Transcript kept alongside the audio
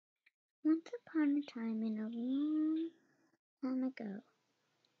Once upon a time in a long time ago,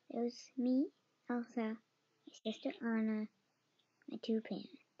 there was me, Elsa, my sister Anna, my two parents.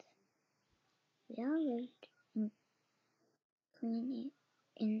 We all lived in clean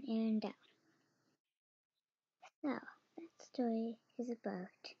air in Arendelle. So, that story is about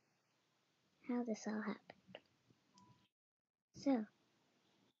how this all happened. So,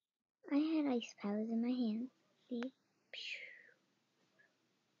 I had ice powers in my hands. See?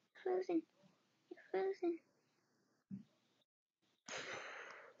 Frozen. You're frozen.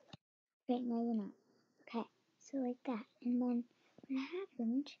 Great, now you're not. Okay, so like that. And then what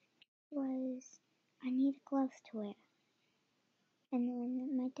happened was I needed gloves to wear. And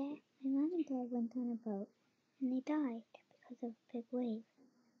then my mom and dad went on a boat and they died because of a big wave.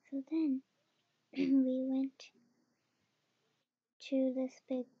 So then we went to this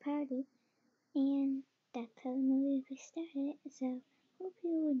big party and that's how the movie started. So hope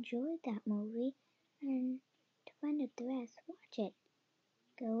you enjoyed that movie, and to find out the rest, watch it.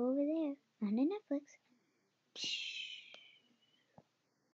 Go over there on the Netflix